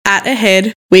At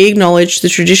aHead, we acknowledge the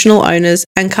traditional owners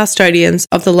and custodians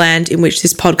of the land in which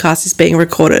this podcast is being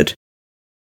recorded,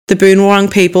 the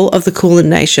Boonwurrung people of the Kulin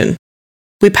Nation.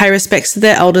 We pay respects to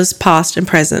their elders past and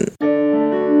present.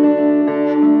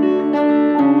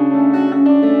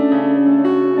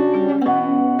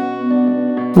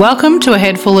 Welcome to A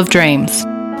Head Full of Dreams,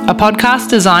 a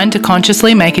podcast designed to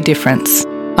consciously make a difference.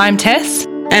 I'm Tess.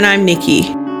 And I'm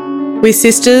Nikki. We're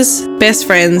sisters, best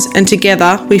friends, and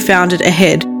together we founded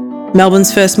aHead,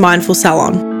 Melbourne's first mindful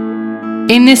salon.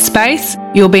 In this space,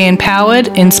 you'll be empowered,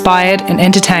 inspired, and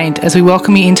entertained as we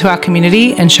welcome you into our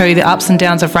community and show you the ups and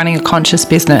downs of running a conscious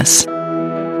business.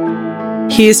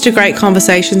 Here's to great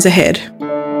conversations ahead.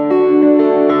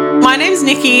 My name's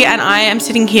Nikki and I am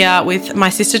sitting here with my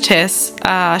sister Tess.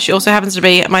 She also happens to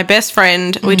be my best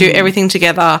friend. We do everything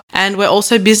together and we're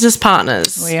also business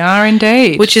partners. We are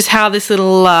indeed. Which is how this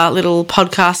little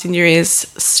podcast in your ears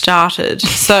started.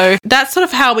 So that's sort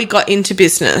of how we got into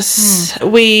business.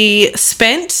 We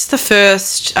spent the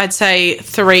first, I'd say,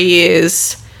 3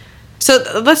 years. So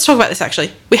let's talk about this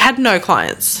actually. We had no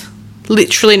clients,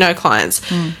 literally no clients.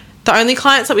 The only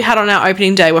clients that we had on our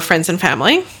opening day were friends and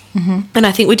family. And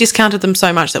I think we discounted them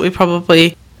so much that we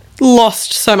probably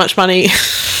lost so much money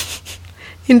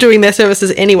in doing their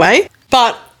services anyway.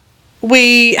 But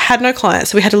we had no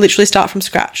clients, so we had to literally start from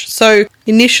scratch. So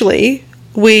initially,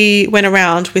 we went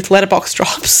around with letterbox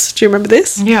drops. Do you remember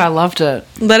this? Yeah, I loved it.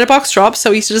 Letterbox drops. So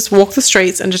we used to just walk the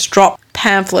streets and just drop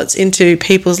pamphlets into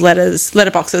people's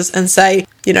letterboxes and say,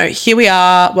 you know, here we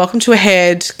are, welcome to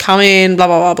aHead, come in, blah,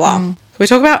 blah, blah, blah. Can we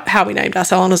talk about how we named our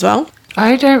salon as well?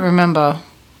 I don't remember.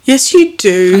 Yes, you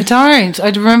do. I don't. I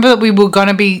remember that we were going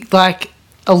to be like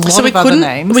a lot of other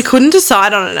names. We couldn't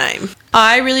decide on a name.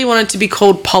 I really wanted to be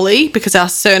called Polly because our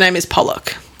surname is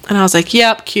Pollock. And I was like,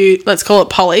 yep, cute. Let's call it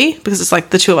Polly because it's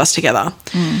like the two of us together.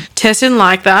 Tess didn't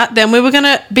like that. Then we were going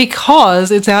to...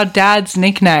 Because it's our dad's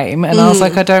nickname. And I was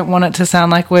like, I don't want it to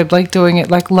sound like we're like doing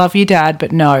it like love you, Dad.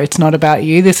 But no, it's not about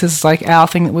you. This is like our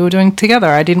thing that we were doing together.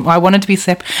 I wanted to be a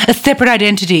separate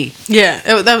identity.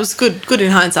 Yeah, that was good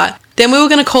in hindsight. Then we were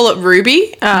going to call it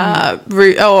Ruby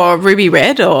or Ruby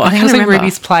Red. Or I think it was like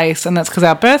Ruby's Place. And that's because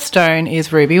our birthstone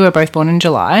is Ruby. We're both born in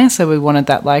July. So we wanted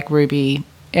that like Ruby...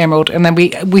 Emerald, and then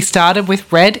we started with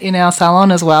red in our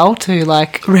salon as well to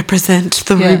like represent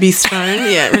the ruby stone.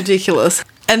 Yeah, ridiculous.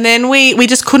 And then we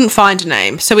just couldn't find a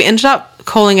name, so we ended up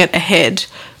calling it aHead,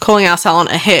 calling our salon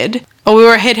aHead. Or we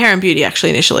were aHead Hair and Beauty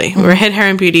actually initially. We were aHead Hair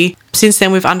and Beauty. Since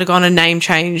then we've undergone a name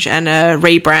change and a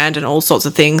rebrand and all sorts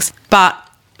of things. But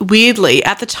weirdly,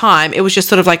 at the time it was just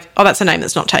sort of like, oh, that's a name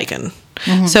that's not taken.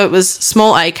 So it was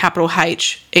small a capital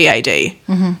H EAD.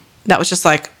 That was just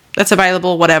like, that's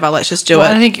available, whatever, let's just do it.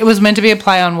 I think it was meant to be a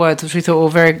play on words, which we thought were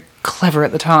very clever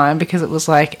at the time because it was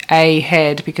like a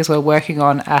head because we're working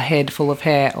on a head full of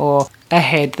hair or a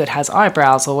head that has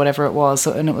eyebrows or whatever it was.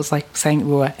 So, and it was like saying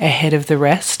we were ahead of the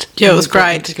rest. Yeah, it was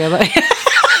great. Together.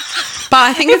 But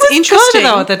I think it's interesting.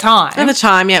 Good, though, at the time. At the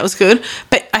time, yeah, it was good.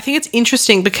 But I think it's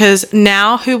interesting because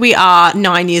now who we are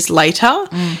 9 years later...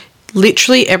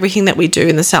 Literally everything that we do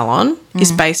in the salon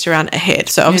is based around aHead.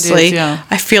 So obviously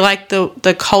I feel like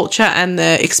the culture and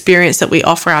the experience that we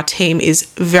offer our team is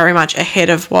very much ahead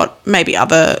of what maybe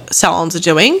other salons are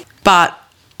doing. But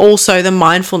also the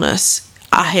mindfulness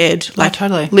aHead, like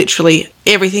totally. Literally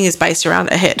everything is based around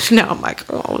aHead. Now I'm like,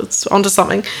 oh, it's onto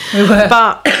something. We were.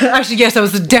 But actually, yes, that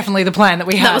was definitely the plan that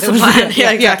we had. That was the plan.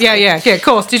 Yeah, exactly. Yeah, of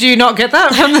course. Did you not get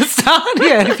that from the start?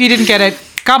 Yeah, if you didn't get it,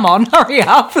 come on, hurry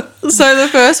up. So the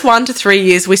first 1 to 3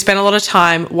 years, we spent a lot of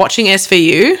time watching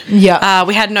SVU. Yeah.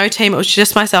 We had no team. It was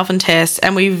just myself and Tess,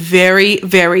 and we very,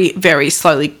 very, very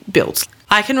slowly built.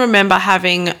 I can remember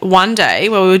having one day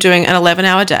where we were doing an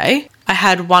 11-hour day. I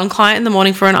had one client in the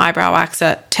morning for an eyebrow wax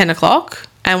at 10 o'clock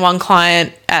and one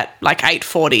client at like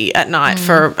 8:40 at night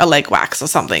for a leg wax or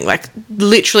something. Like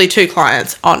literally 2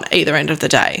 clients on either end of the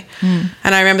day. And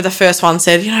I remember the first one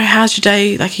said, you know, how's your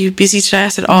day? Like, are you busy today? I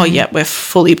said, oh, yeah, we're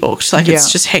fully booked. Like,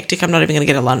 it's just hectic. I'm not even going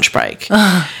to get a lunch break.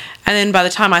 And then by the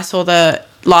time I saw the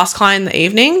last client in the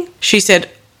evening, she said,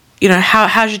 you know,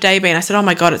 how's your day been? I said, oh,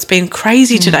 my God, it's been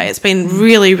crazy today. It's been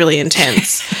really, really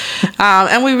intense.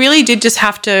 And we really did just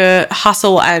have to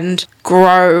hustle and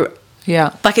grow.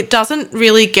 Yeah. Like, it doesn't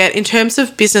really get, in terms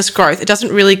of business growth, it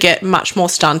doesn't really get much more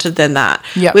stunted than that.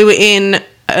 Yeah. We were in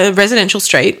a residential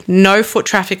street, no foot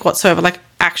traffic whatsoever, like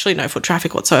actually no foot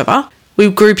traffic whatsoever. We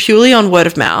grew purely on word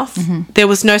of mouth. There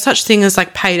was no such thing as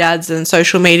like paid ads and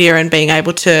social media and being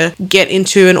able to get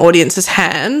into an audience's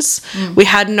hands. We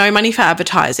had no money for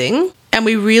advertising. And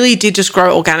we really did just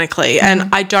grow organically. And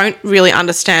I don't really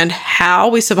understand how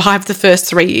we survived the first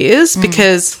 3 years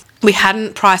because we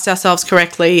hadn't priced ourselves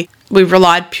correctly. we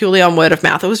relied purely on word of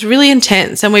mouth. It was really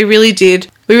intense, and we really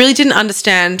didn't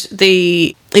understand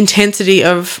the intensity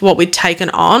of what we'd taken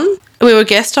on. We were a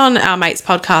guest on our mate's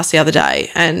podcast the other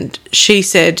day, and she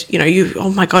said,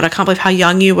 oh my God, I can't believe how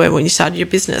young you were when you started your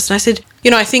business. And I said,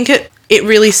 I think it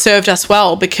really served us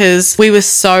well, because we were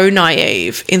so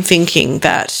naive in thinking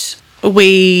that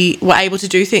we were able to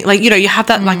do things. Like, you have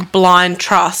that like blind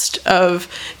trust of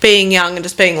being young and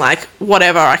just being like,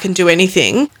 whatever, I can do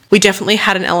anything. We definitely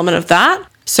had an element of that.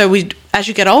 So as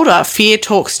you get older, fear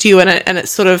talks to you, and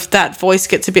it's sort of, that voice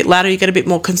gets a bit louder. You get a bit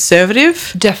more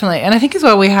conservative. Definitely. And I think as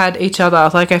well, we had each other.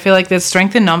 Like, I feel like there's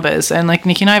strength in numbers, and like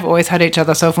Nikki and I have always had each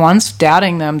other. So if one's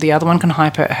doubting them, the other one can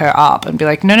hype her up and be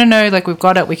like, no, like, we've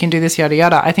got it. We can do this, yada,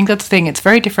 yada. I think that's the thing. It's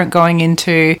very different going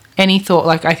into any thought.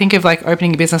 Like, I think of like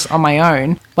opening a business on my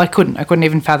own. Well, I couldn't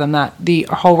even fathom that. The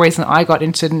whole reason I got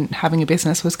interested in having a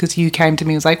business was because you came to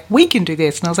me and was like, we can do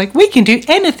this. And I was like, we can do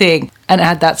anything, and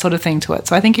add that sort of thing to it.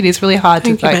 So I think it is really hard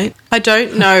to like, I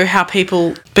don't know how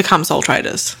people become sole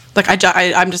traders. Like,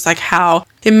 I'm just like,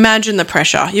 imagine the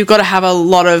pressure. You've got to have a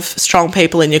lot of strong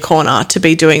people in your corner to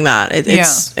be doing that.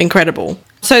 It's incredible.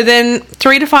 So then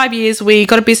 3 to 5 years, we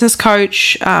got a business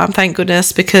coach, thank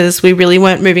goodness, because we really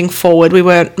weren't moving forward. We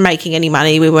weren't making any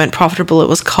money. We weren't profitable. It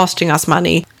was costing us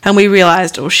money. And we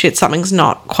realised, oh shit, something's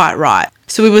not quite right.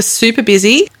 So we were super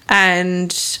busy,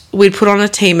 and we'd put on a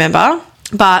team member,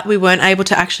 but we weren't able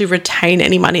to actually retain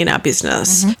any money in our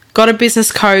business. Got a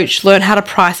business coach, learned how to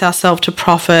price ourselves to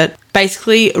profit,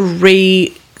 basically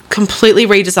completely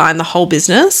redesigned the whole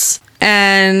business.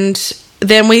 And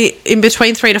then in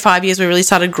between 3 to 5 years, we really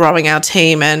started growing our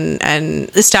team and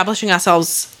establishing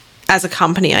ourselves as a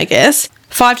company, I guess.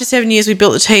 5 to 7 years, we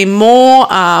built the team more.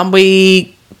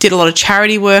 We did a lot of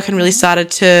charity work and really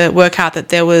started to work out that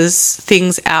there was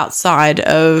things outside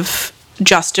of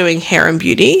just doing hair and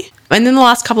beauty. And in the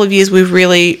last couple of years, we've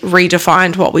really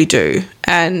redefined what we do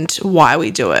and why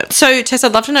we do it. So, Tess,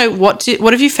 I'd love to know, what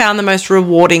have you found the most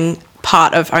rewarding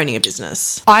part of owning a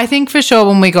business? I think for sure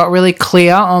when we got really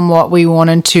clear on what we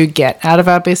wanted to get out of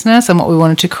our business and what we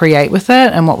wanted to create with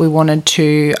it and what we wanted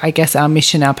to, I guess, our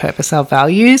mission, our purpose, our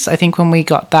values, I think when we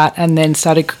got that and then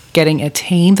started getting a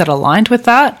team that aligned with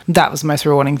that, that was the most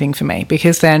rewarding thing for me,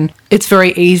 because then it's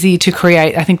very easy to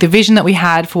create. I think the vision that we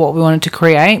had for what we wanted to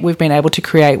create, we've been able to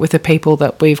create with the people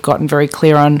that we've gotten very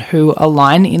clear on who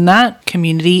align in that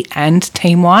community and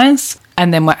team-wise.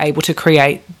 And then we're able to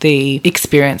create the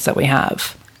experience that we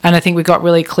have. And I think we got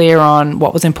really clear on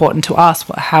what was important to us,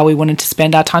 how we wanted to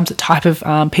spend our time, the type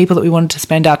of people that we wanted to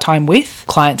spend our time with,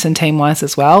 clients and team-wise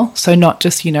as well. So not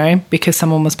just, because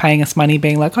someone was paying us money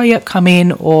being like, oh, yep, come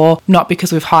in, or not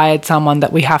because we've hired someone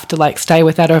that we have to like stay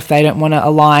with that, or if they don't want to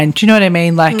align. Do you know what I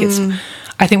mean? Like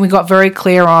I think we got very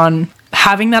clear on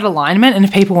having that alignment, and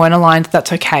if people weren't aligned,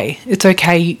 that's okay. It's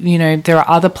okay. There are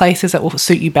other places that will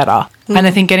suit you better. And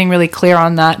I think getting really clear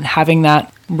on that and having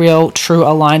that real true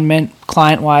alignment,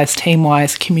 client-wise,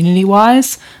 team-wise,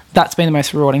 community-wise, that's been the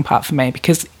most rewarding part for me,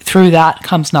 because through that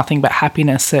comes nothing but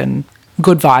happiness and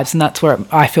good vibes, and that's where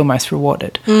I feel most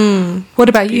rewarded. What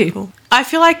about you? I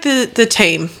feel like the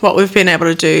team, what we've been able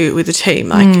to do with the team,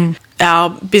 like our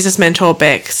business mentor,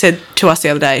 Beck, said to us the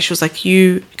other day, she was like,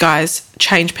 you guys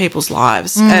change people's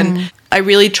lives. And I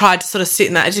really tried to sort of sit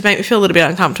in that. It just made me feel a little bit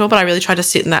uncomfortable, but I really tried to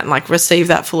sit in that and like receive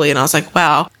that fully. And I was like,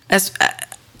 wow,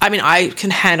 I can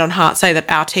hand on heart say that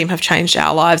our team have changed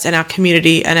our lives, and our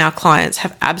community and our clients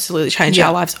have absolutely changed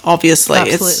our lives. Obviously,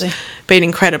 absolutely. It's been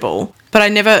incredible. But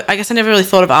I guess I never really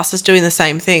thought of us as doing the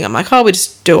same thing. I'm like, oh, we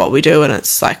just do what we do, and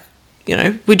it's like,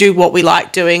 we do what we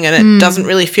like doing, and it doesn't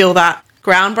really feel that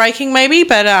groundbreaking maybe.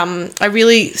 But I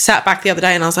really sat back the other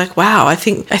day and I was like, wow, I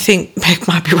think Beck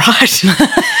might be right.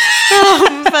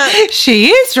 But she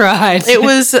is right. It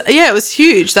was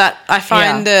huge. That I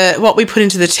find what we put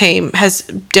into the team has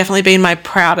definitely been my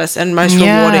proudest and most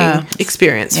rewarding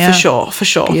experience, for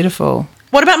sure. Beautiful.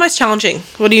 What about most challenging?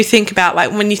 What do you think about,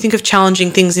 like, when you think of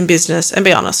challenging things in business? And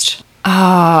be honest.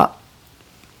 I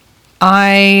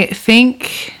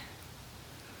think,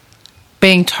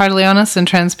 being totally honest and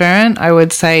transparent, I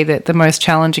would say that the most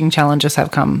challenging challenges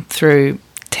have come through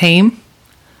team.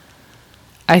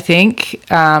 I think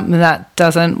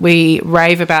we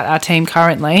rave about our team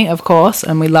currently, of course,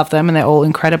 and we love them and they're all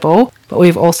incredible. But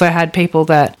we've also had people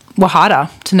that were harder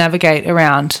to navigate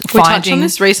around. We touched on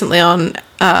this recently on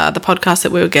the podcast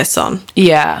that we were guests on.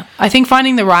 Yeah. I think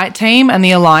finding the right team and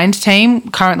the aligned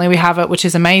team, currently we have it, which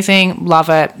is amazing. Love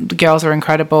it. The girls are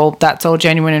incredible. That's all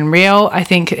genuine and real. I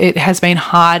think it has been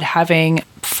hard having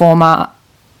former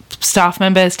staff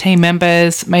members, team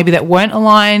members, maybe that weren't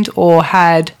aligned or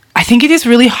had... I think it is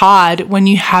really hard when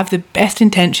you have the best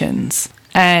intentions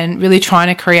and really trying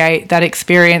to create that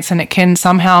experience. And it can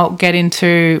somehow get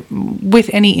into, with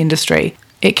any industry,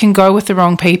 it can go with the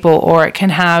wrong people, or it can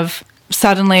have,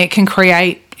 suddenly it can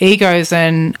create egos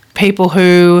and people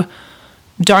who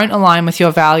don't align with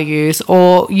your values,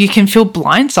 or you can feel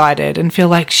blindsided and feel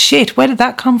like, shit, where did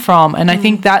that come from? And I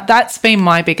think that's been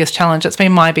my biggest challenge. That's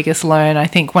been my biggest learn. I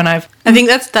think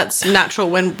that's natural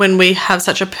when we have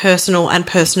such a personal and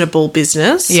personable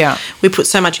business. Yeah. We put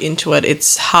so much into it.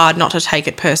 It's hard not to take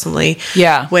it personally.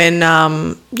 Yeah. When,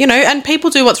 and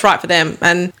people do what's right for them.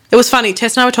 And it was funny.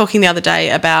 Tess and I were talking the other day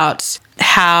about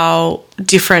how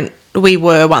different we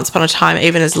were once upon a time,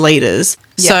 even as leaders.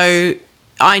 Yes. So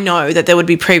I know that there would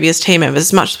be previous team members,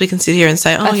 as much as we can sit here and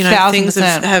say, things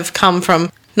have come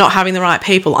from not having the right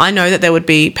people. I know that there would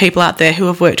be people out there who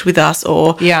have worked with us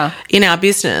or in our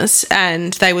business,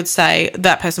 and they would say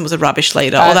that person was a rubbish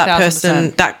leader, or that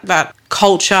person, that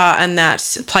culture and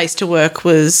that place to work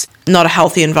was not a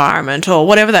healthy environment, or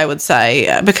whatever they would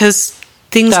say, because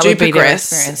things do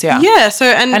progress. Yeah. So,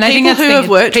 and people I think who have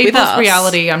worked with us. People's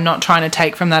reality, I'm not trying to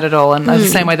take from that at all. And the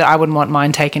same way that I wouldn't want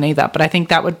mine taken either. But I think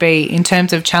that would be, in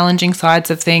terms of challenging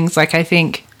sides of things, like I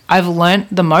think I've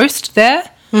learnt the most there.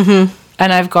 Mm-hmm.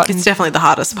 And I've got. It's definitely the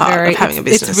hardest part of having a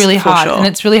business. It's really hard. Sure. And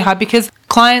it's really hard because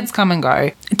clients come and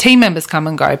go, team members come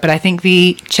and go. But I think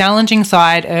the challenging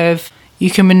side of,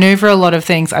 you can maneuver a lot of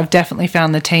things. I've definitely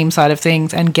found the team side of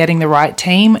things, and getting the right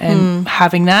team and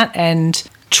having that and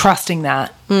trusting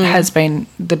that has been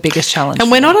the biggest challenge.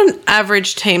 And we're not an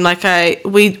average team. Like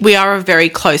we are a very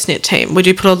close-knit team. We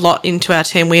do put a lot into our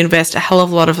team. We invest a hell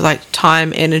of a lot of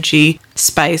time, energy,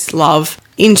 space, love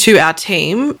into our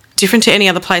team, different to any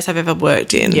other place I've ever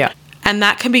worked in. Yeah. And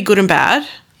that can be good and bad.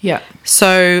 Yeah.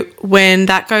 So when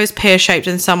that goes pear-shaped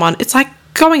in someone, it's like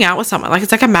going out with someone. Like,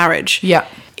 it's like a marriage. Yeah.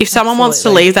 If someone wants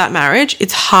to leave that marriage,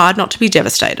 it's hard not to be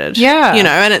devastated. Yeah.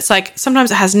 And it's like,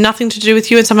 sometimes it has nothing to do with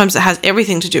you, and sometimes it has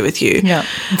everything to do with you. Yeah.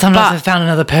 And sometimes I've found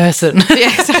another person.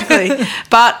 Yeah, exactly.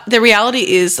 But the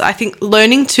reality is, I think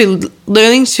learning to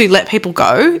let people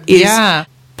go is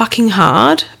fucking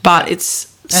hard, but it's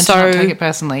and to not take it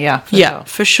personally,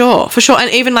 for sure.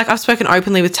 And even I've spoken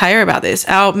openly with Taya about this.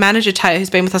 Our manager, Taya, who's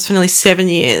been with us for nearly 7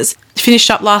 years, finished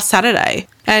up last Saturday,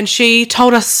 and she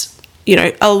told us,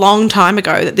 a long time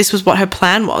ago that this was what her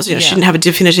plan was. She didn't have a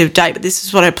definitive date, but this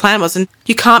is what her plan was. And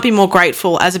you can't be more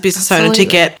grateful as a business owner to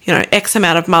get, X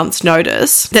amount of months'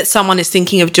 notice that someone is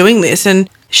thinking of doing this. And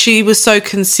she was so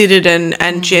considered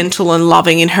and gentle and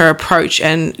loving in her approach,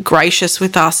 and gracious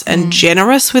with us and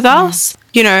generous with us,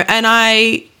 and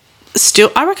I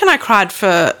reckon I cried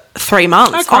for 3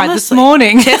 months. I cried this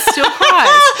morning. Tess still cries.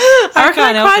 I reckon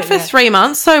I cried for 3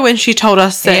 months, so when she told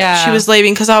us that she was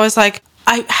leaving, because I was like,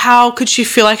 how could she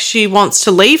feel like she wants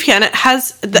to leave here? And it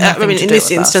has, in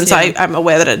this instance, I'm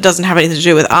aware that it doesn't have anything to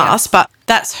do with us, but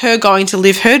that's her going to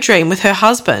live her dream with her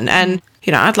husband. And,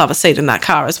 I'd love a seat in that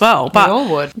car as well. But we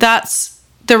all would. That's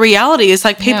the reality, is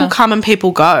people come and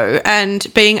people go, and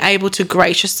being able to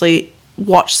graciously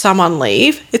watch someone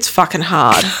leave, it's fucking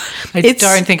hard. I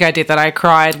don't think I did that. I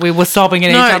cried. We were sobbing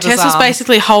in each other's arms. No, Tess was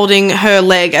basically holding her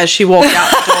leg as she walked out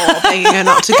the door, begging her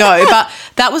not to go. But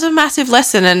that was a massive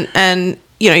lesson, and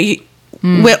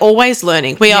we're always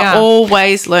learning. We are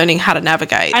always learning how to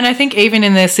navigate. And I think even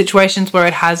in the situations where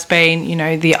it has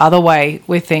been, the other way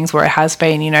with things, where it has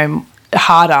been,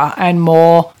 harder and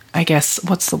more, I guess,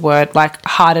 what's the word?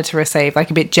 Harder to receive, a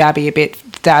bit jabby, a bit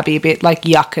stabby, a bit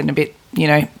yuck, and a bit,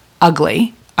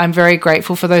 ugly. I'm very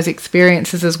grateful for those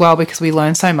experiences as well, because we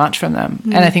learn so much from them.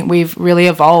 And I think we've really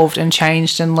evolved and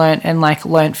changed and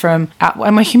learnt from,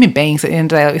 and we're human beings at the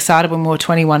end of the day. We started when we were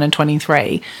 21 and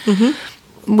 23.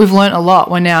 Mm-hmm. We've learnt a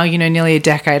lot. We're now, nearly a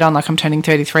decade on, I'm turning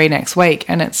 33 next week.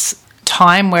 And it's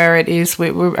time where it is,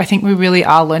 I think we really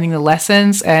are learning the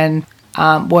lessons and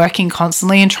working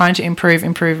constantly and trying to improve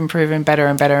and better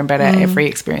every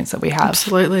experience that we have.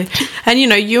 Absolutely. And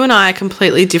you and I are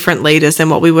completely different leaders than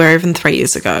what we were even 3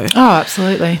 years ago. Oh,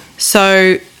 absolutely.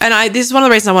 So, and this is one of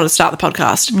the reasons I wanted to start the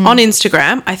podcast. On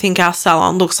Instagram, I think our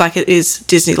salon looks like it is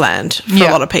Disneyland for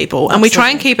a lot of people. And we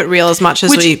try and keep it real as much as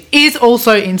Which is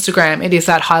also Instagram. It is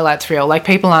that highlights reel.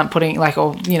 People aren't putting,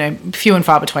 few and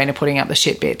far between are putting up the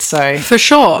shit bits. So for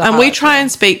sure. And we try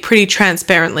and speak pretty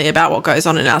transparently about what goes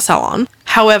on in our salon.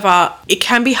 However, it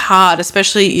can be hard,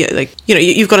 especially,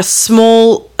 you've got a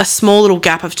small little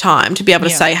gap of time to be able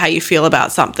to say how you feel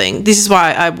about something. This is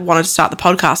why I wanted to start the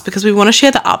podcast, because we want to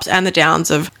share the ups and the downs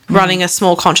of running a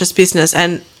small conscious business.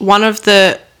 And one of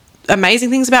the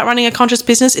amazing things about running a conscious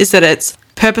business is that it's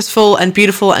purposeful and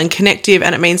beautiful and connective,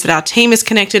 and it means that our team is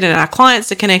connected and our clients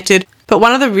are connected. But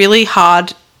one of the really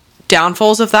hard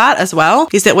downfalls of that as well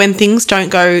is that when things don't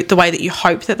go the way that you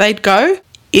hope that they'd go,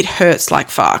 it hurts like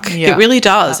fuck. Yeah, it really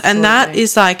does. absolutely. And that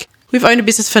is like, we've owned a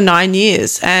business for 9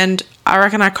 years and I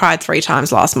reckon I cried 3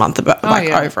 times last month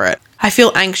over it. I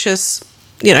feel anxious,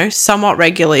 you know, somewhat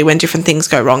regularly when different things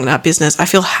go wrong in our business. I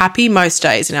feel happy most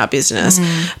days in our business,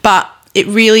 but it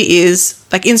really is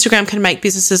like Instagram can make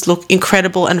businesses look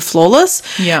incredible and flawless.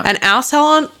 Yeah. And our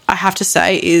salon, I have to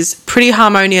say, is pretty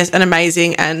harmonious and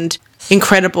amazing and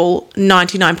incredible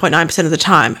 99.9% of the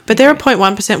time. But there are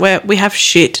 0.1% where we have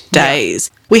shit days.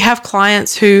 Yeah. We have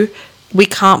clients who we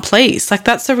can't please. Like,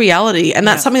 that's the reality. And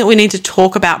that's something that we need to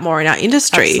talk about more in our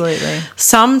industry. Absolutely.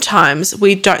 Sometimes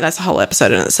we don't, that's a whole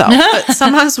episode in itself, but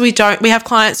sometimes we have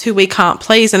clients who we can't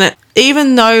please. And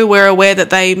even though we're aware that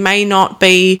they may not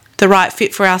be the right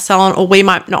fit for our salon or we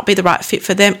might not be the right fit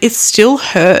for them, it still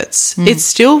hurts. It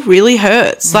still really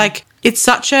hurts. Like, it's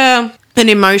such an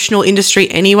emotional industry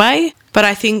anyway, but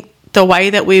I think the way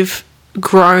that we've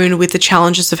grown with the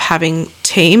challenges of having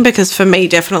team, because for me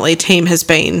definitely team has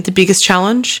been the biggest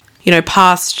challenge. You know,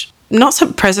 past, not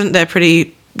so present,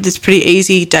 it's pretty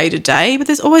easy day to day, but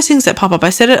there's always things that pop up. I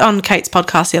said it on Kate's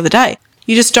podcast the other day.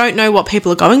 You just don't know what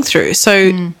people are going through. So,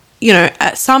 you know,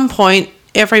 at some point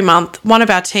every month, one of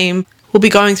our team will be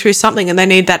going through something and they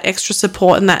need that extra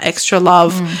support and that extra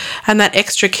love and that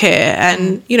extra care.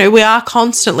 And, you know, we are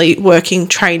constantly working,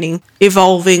 training,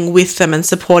 evolving with them and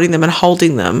supporting them and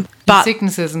holding them. But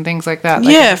sicknesses and things like that.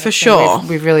 Yeah, for sure.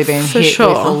 We've really been hit with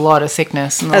a lot of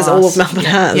sickness. As all of Melbourne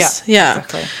has. Yeah.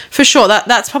 Exactly. For sure.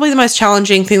 That's probably the most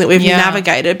challenging thing that we've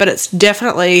navigated, but it's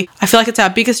definitely, I feel like it's our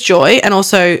biggest joy and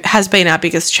also has been our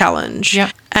biggest challenge.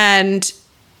 Yeah. And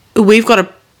we've got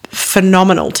a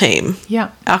phenomenal team.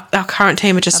 Yeah. Our current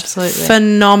team are just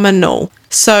phenomenal.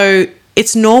 So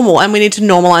it's normal, and we need to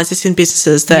normalise this in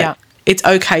businesses that it's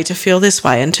okay to feel this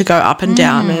way and to go up and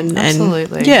down.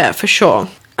 Absolutely. Yeah, for sure.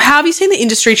 How have you seen the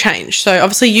industry change? So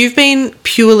obviously you've been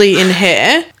purely in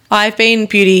hair. I've been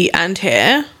beauty and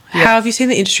hair. Yes. How have you seen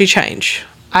the industry change?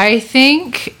 I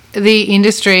think the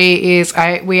industry is,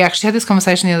 we actually had this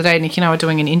conversation the other day. Nikki and I were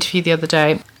doing an interview the other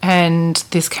day, and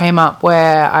this came up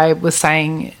where I was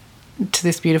saying to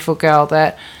this beautiful girl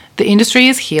that the industry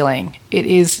is healing. It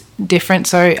is different.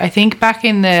 So I think back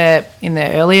in the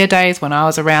earlier days when I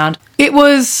was around, it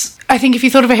was, I think if you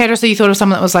thought of a hairdresser, you thought of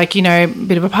someone that was like, you know, a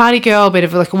bit of a party girl, a bit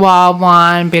of like a wild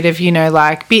one, bit of, you know,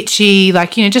 like bitchy,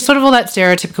 like, you know, just sort of all that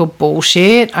stereotypical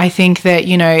bullshit. I think that,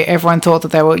 you know, everyone thought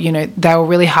that they were, you know, they were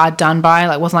really hard done by.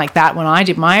 Like, it wasn't like that when I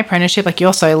did my apprenticeship. Like,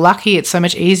 you're so lucky. It's so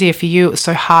much easier for you. It was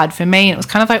so hard for me. And it was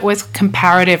kind of like always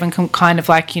comparative and kind of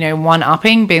like, you know,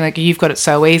 one-upping, being like, you've got it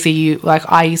so easy. You, like,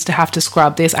 I used to have to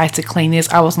scrub this. I had to clean this.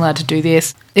 I wasn't allowed to do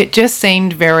this. It just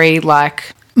seemed very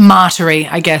like martyry,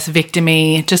 I guess,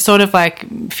 victim-y, just sort of like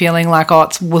feeling like, oh,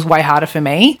 it was way harder for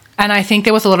me. And I think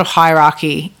there was a lot of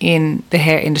hierarchy in the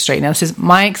hair industry. Now, this is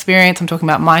my experience. I'm talking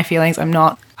about my feelings. I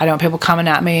don't want people coming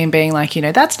at me and being like, you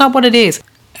know, that's not what it is.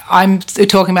 I'm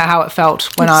talking about how it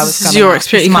felt when I was coming. It's your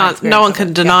experience. No one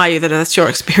can deny you that that's your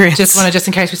experience. Just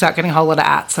in case we start getting a whole lot of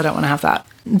ats, I don't want to have that.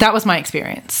 That was my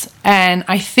experience. And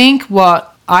I think what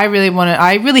I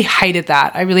really hated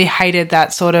that. I really hated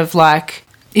that sort of like,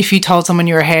 if you told someone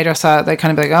you're a hairdresser, they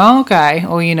kind of be like, oh, okay.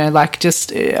 Or, you know, like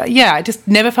just, I just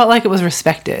never felt like it was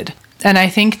respected. And I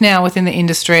think now within the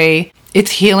industry,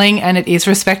 it's healing and it is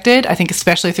respected. I think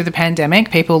especially through the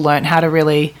pandemic, people learned how to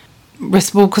really,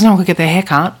 because no one could get their hair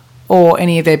cut or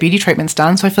any of their beauty treatments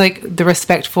done. So I feel like the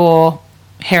respect for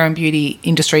hair and beauty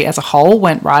industry as a whole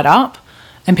went right up,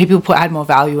 and people had more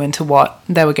value into what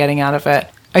they were getting out of it.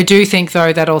 I do think,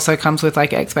 though, that also comes with,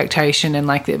 like, expectation, and,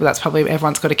 like, that's probably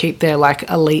everyone's got to keep their, like,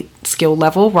 elite skill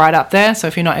level right up there. So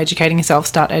if you're not educating yourself,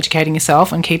 start educating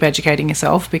yourself and keep educating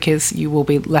yourself, because you will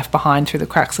be left behind through the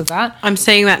cracks of that. I'm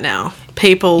seeing that now.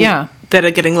 People that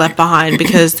are getting left behind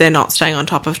because they're not staying on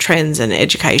top of trends and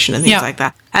education and things like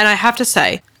that. And I have to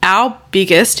say, our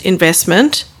biggest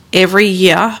investment every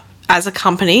year as a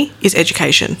company is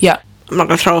education. Yeah. I'm not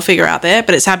going to throw a figure out there,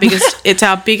 but it's our biggest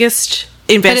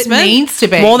investment. But it needs to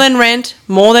be. More than rent,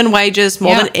 more than wages,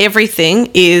 more than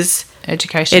everything is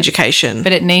education.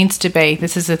 But it needs to be.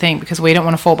 This is the thing, because we don't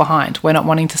want to fall behind. We're not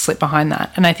wanting to slip behind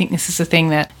that. And I think this is the thing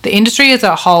that the industry as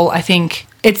a whole, I think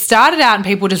it started out and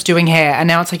people were just doing hair, and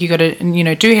now it's like you got to, you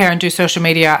know, do hair and do social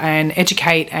media and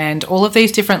educate and all of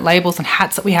these different labels and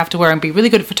hats that we have to wear and be really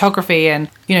good at photography and,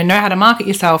 you know how to market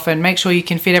yourself and make sure you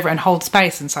can fit everyone and hold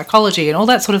space and psychology and all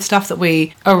that sort of stuff that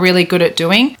we are really good at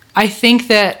doing. I think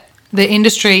that the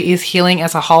industry is healing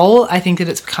as a whole. I think that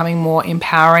it's becoming more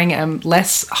empowering and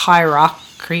less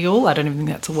hierarchical. I don't even think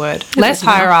that's a word. Less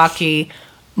hierarchy,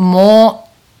 more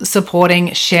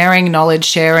supporting, sharing knowledge,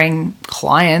 sharing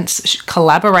clients,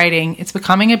 collaborating. It's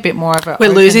becoming a bit more of a We're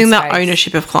losing space. the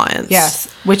ownership of clients.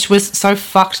 Yes, which was so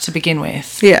fucked to begin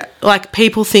with. Yeah, like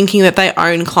people thinking that they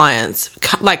own clients.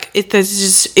 Like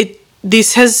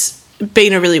this has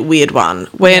been a really weird one.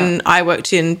 When I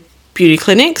worked in beauty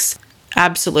clinics,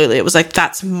 absolutely, it was like,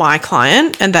 that's my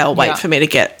client, and they'll wait for me to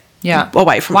get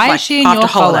away from Why is she in after your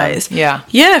holidays. column?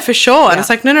 Yeah, for sure. And it's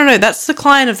like, no, that's the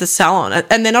client of the salon,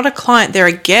 and they're not a client; they're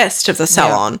a guest of the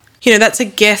salon. You know, that's a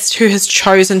guest who has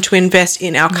chosen to invest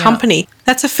in our company.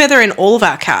 That's a feather in all of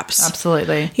our caps.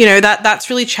 Absolutely. You know, that's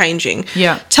really changing.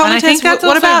 Yeah. Tell me, I think that's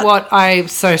what about what I'm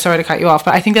so sorry to cut you off,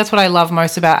 but I think that's what I love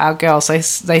most about our girls.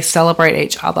 They celebrate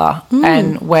each other,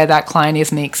 and where that client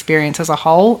is in the experience as a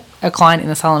whole. A client in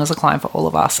the salon is a client for all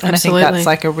of us. And Absolutely. I think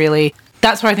that's like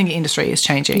that's where I think the industry is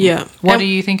changing. Yeah. What do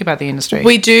you think about the industry?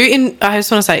 I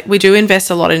just want to say, we do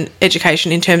invest a lot in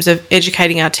education in terms of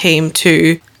educating our team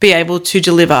to be able to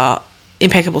deliver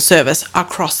impeccable service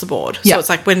across the board. So it's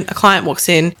like when a client walks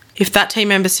in, if that team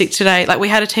member's sick today, like we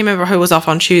had a team member who was off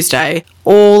on Tuesday,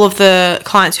 all of the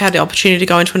clients who had the opportunity to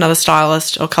go into another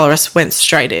stylist or colorist went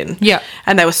straight in. Yeah.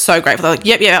 And they were so grateful. They're like,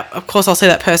 yep, of course I'll see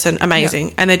that person. Amazing.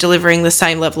 Yeah. And they're delivering the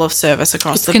same level of service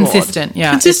across the board. Consistent, yeah.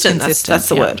 Consistent, that's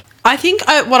the word. I think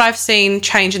what I've seen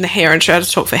change in the hair industry, I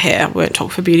just talk for hair, I won't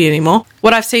talk for beauty anymore.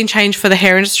 What I've seen change for the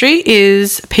hair industry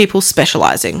is people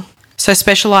specialising. So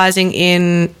specialising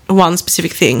in one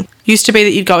specific thing. Used to be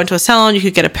that you'd go into a salon, you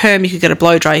could get a perm, you could get a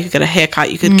blow dry, you could get a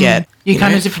haircut, you could get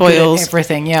foils,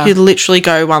 everything, yeah. You'd literally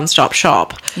go one-stop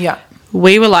shop. Yeah.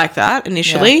 We were like that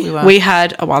initially. Yeah, we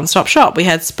had a one-stop shop. We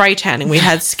had spray tanning, we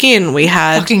had skin, we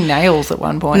had fucking nails at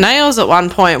one point.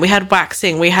 We had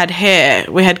waxing, we had hair,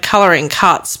 we had colouring,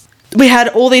 cuts. We had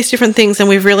all these different things, and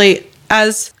we've really,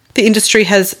 as the industry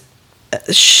has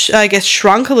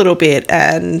shrunk a little bit,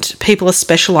 and people are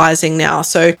specialising now.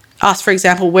 So us, for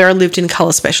example, we're a lived-in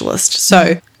colour specialist.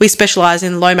 So we specialise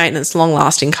in low-maintenance,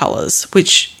 long-lasting colours,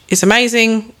 which is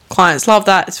amazing. Clients love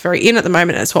that. It's very in at the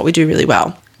moment, and it's what we do really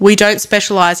well. We don't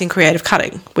specialise in creative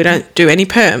cutting. We don't do any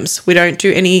perms. We don't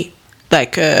do any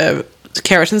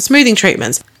keratin smoothing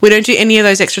treatments. We don't do any of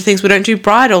those extra things. We don't do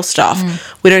bridal stuff.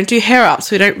 We don't do hair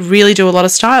ups. We don't really do a lot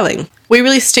of styling. We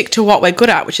really stick to what we're good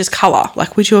at, which is colour.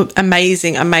 Like, we do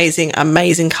amazing, amazing,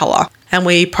 amazing colour. And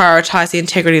we prioritise the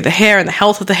integrity of the hair and the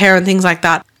health of the hair and things like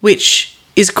that, which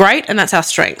is great, and that's our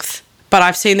strength. But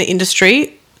I've seen the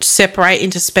industry separate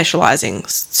into specialising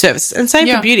services. And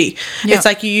same for beauty. Yeah. It's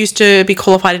like you used to be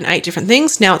qualified in 8 different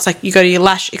things. Now it's like you go to your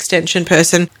lash extension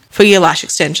person for your lash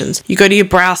extensions. You go to your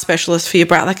brow specialist for your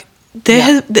brow. Like,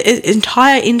 the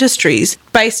entire industries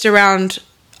based around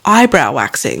eyebrow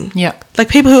waxing. Yeah. Like,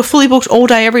 people who are fully booked all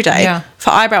day, every day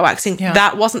for eyebrow waxing. Yeah.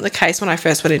 That wasn't the case when I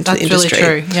first went into the industry. That's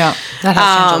really true. Yeah. That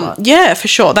has changed a lot. Yeah, for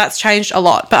sure. That's changed a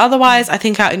lot. But otherwise, I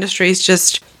think our industry is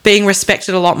just being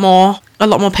respected a lot more. A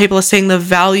lot more people are seeing the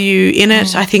value in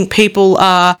it. I think people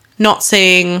are not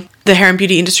seeing the hair and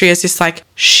beauty industry as this like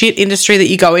shit industry that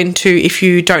you go into if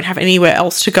you don't have anywhere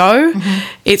else to go.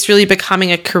 It's really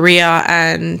becoming a career,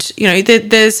 and you know,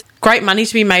 there's great money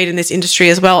to be made in this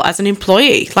industry as well as an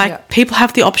employee. Like, people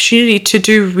have the opportunity to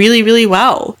do really, really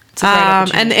well.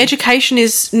 And the education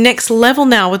is next level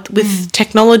now with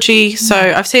technology. So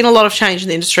I've seen a lot of change in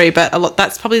the industry, but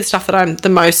that's probably the stuff that I'm the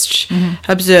most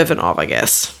observant of, I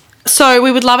guess. So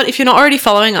we would love it if you're not already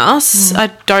following us. I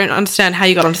don't understand how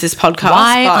you got onto this podcast.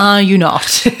 Why are you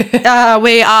not?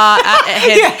 We are at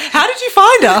aHead. How did you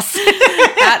find us?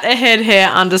 At aHead Hair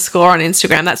 _ on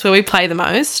Instagram. That's where we play the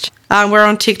most. We're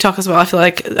on TikTok as well. I feel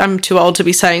like I'm too old to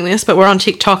be saying this, but we're on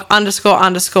TikTok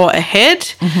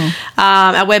 __aHead.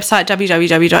 Our website,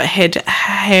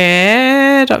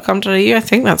 www.aHeadhair.com.au. I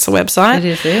think that's the website. It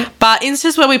is it. But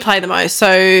Insta's where we play the most.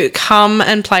 So come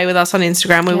and play with us on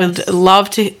Instagram. We would love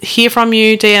to hear from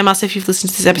you. DM us if you've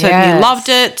listened to this episode and you loved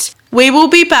it. We will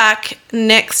be back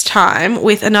next time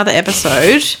with another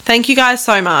episode. Thank you guys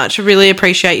so much. I really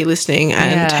appreciate you listening.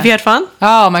 And have you had fun?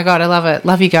 Oh my God, I love it.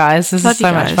 Love you guys. This is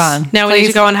so much fun. Now we need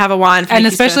to go and have a wine for And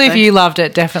especially if you loved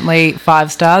it, definitely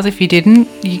 5 stars. If you didn't,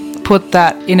 you put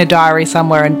that in a diary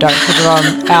somewhere and don't put it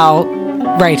on our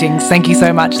ratings. Thank you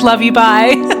so much. Love you.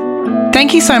 Bye.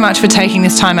 Thank you so much for taking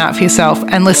this time out for yourself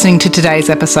and listening to today's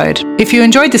episode. If you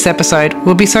enjoyed this episode,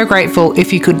 we'll be so grateful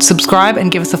if you could subscribe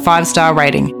and give us a 5-star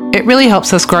rating. It really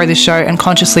helps us grow this show and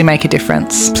consciously make a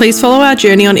difference. Please follow our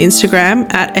journey on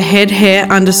Instagram at aHeadhair_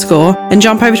 and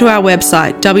jump over to our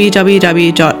website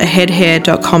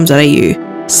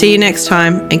www.aheadhair.com.au. See you next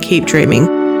time and keep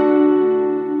dreaming.